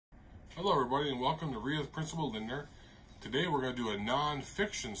Hello everybody and welcome to Ria's Principal Lindner. Today we're going to do a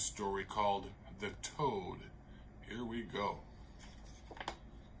non-fiction story called The Toad. Here we go.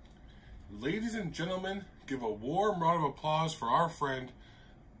 Ladies and gentlemen, give a warm round of applause for our friend,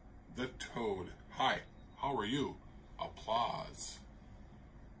 the Toad. Hi, how are you? Applause.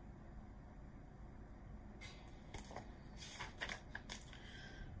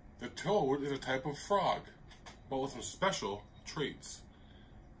 The toad is a type of frog, but with some special traits.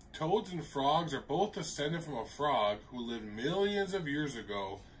 Toads and frogs are both descended from a frog who lived millions of years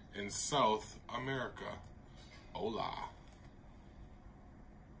ago in South America. Hola.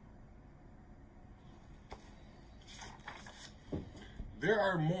 There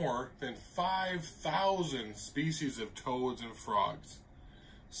are more than 5,000 species of toads and frogs.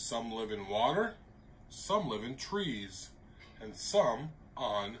 Some live in water, some live in trees, and some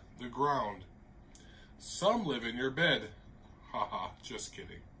on the ground. Some live in your bed. Haha, just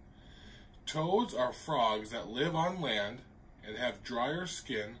kidding. Toads are frogs that live on land and have drier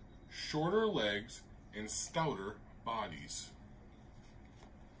skin, shorter legs, and stouter bodies.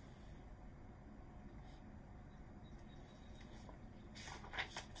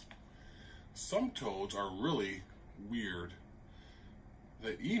 Some toads are really weird.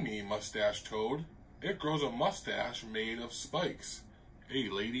 The Emi mustache toad, it grows a mustache made of spikes. Hey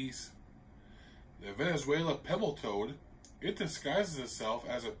ladies. The Venezuela pebble toad, it disguises itself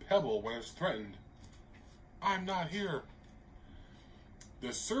as a pebble when it's threatened. I'm not here. The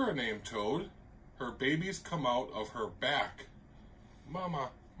Suriname toad, her babies come out of her back. Mama,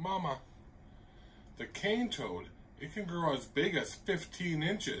 mama. The cane toad, it can grow as big as 15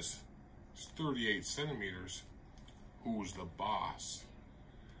 inches. It's 38 centimeters. Who's the boss?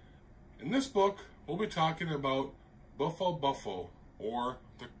 In this book, we'll be talking about Buffo Buffo, or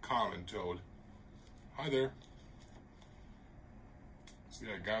the common toad. Hi there. See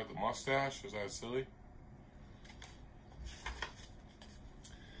that guy with the mustache? Is that silly?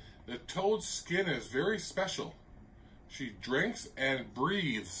 The toad's skin is very special. She drinks and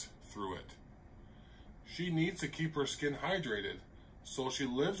breathes through it. She needs to keep her skin hydrated, so she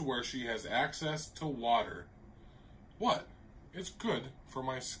lives where she has access to water. What? It's good for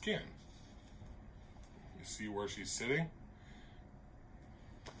my skin. You see where she's sitting?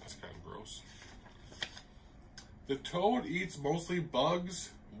 That's kind of gross. The toad eats mostly bugs,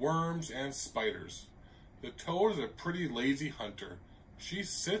 worms, and spiders. The toad is a pretty lazy hunter. She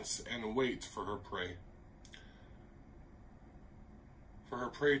sits and waits for her prey. For her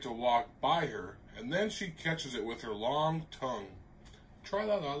prey to walk by her, and then she catches it with her long tongue.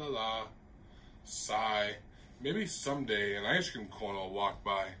 Tra-la-la-la-la. Sigh. Maybe someday an ice cream cone will walk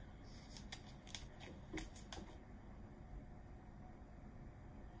by.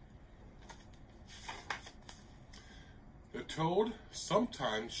 The toad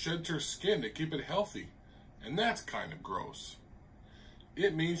sometimes sheds her skin to keep it healthy, and that's kind of gross.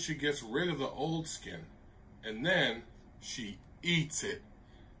 It means she gets rid of the old skin, and then she eats it.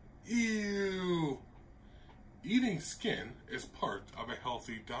 Ew! Eating skin is part of a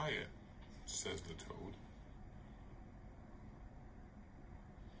healthy diet, says the toad.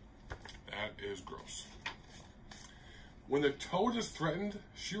 That is gross. When the toad is threatened,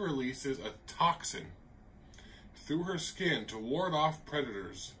 she releases a toxin through her skin to ward off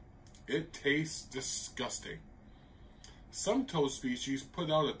predators. It tastes disgusting. Some toad species put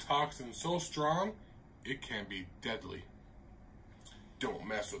out a toxin so strong it can be deadly. Don't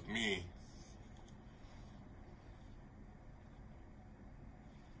mess with me.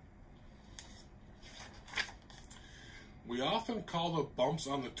 We often call the bumps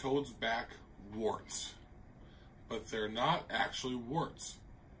on the toad's back warts, but they're not actually warts.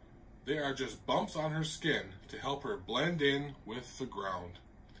 They are just bumps on her skin to help her blend in with the ground.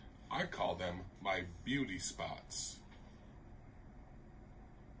 I call them my beauty spots.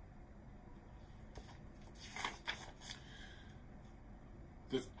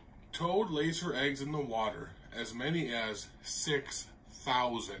 The toad lays her eggs in the water, as many as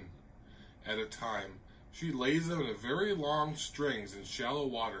 6,000 at a time. She lays them in very long strings in shallow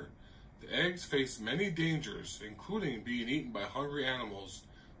water. The eggs face many dangers, including being eaten by hungry animals.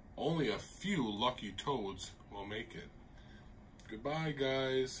 Only a few lucky toads will make it. Goodbye,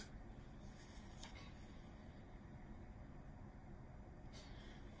 guys.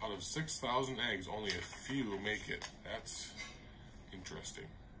 Out of 6,000 eggs, only a few make it. That's interesting.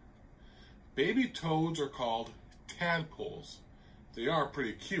 Baby toads are called tadpoles. They are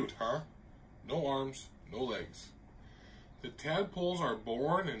pretty cute, huh? No arms, no legs. The tadpoles are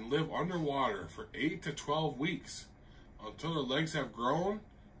born and live underwater for 8 to 12 weeks until their legs have grown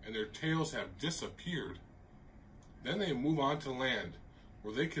and their tails have disappeared. Then they move on to land,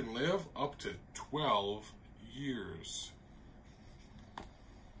 where they can live up to 12 years.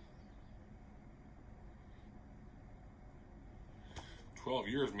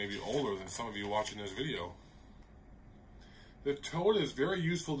 Years may be older than some of you watching this video. The toad is very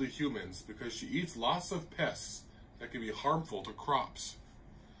useful to humans because she eats lots of pests that can be harmful to crops.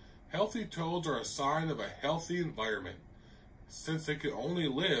 Healthy toads are a sign of a healthy environment, since they can only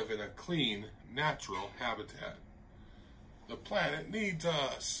live in a clean, natural habitat. The planet needs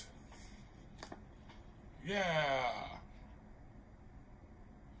us. Yeah.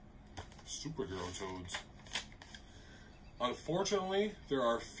 Superhero toads. Unfortunately, there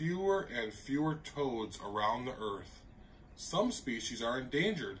are fewer and fewer toads around the earth. Some species are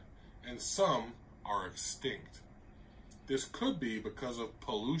endangered, and some are extinct. This could be because of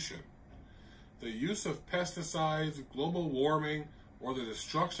pollution, the use of pesticides, global warming, or the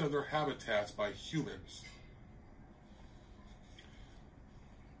destruction of their habitats by humans.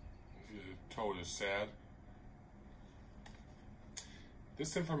 The toad is sad.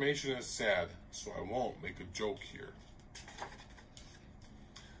 This information is sad, so I won't make a joke here.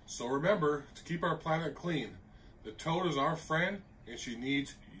 So remember to keep our planet clean. The toad is our friend, and she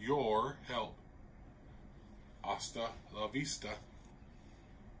needs your help. Hasta la vista.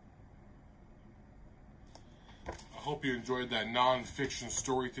 I hope you enjoyed that non-fiction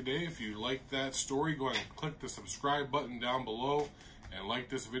story today. If you liked that story, go ahead and click the subscribe button down below and like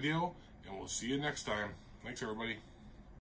this video, and we'll see you next time. Thanks, everybody.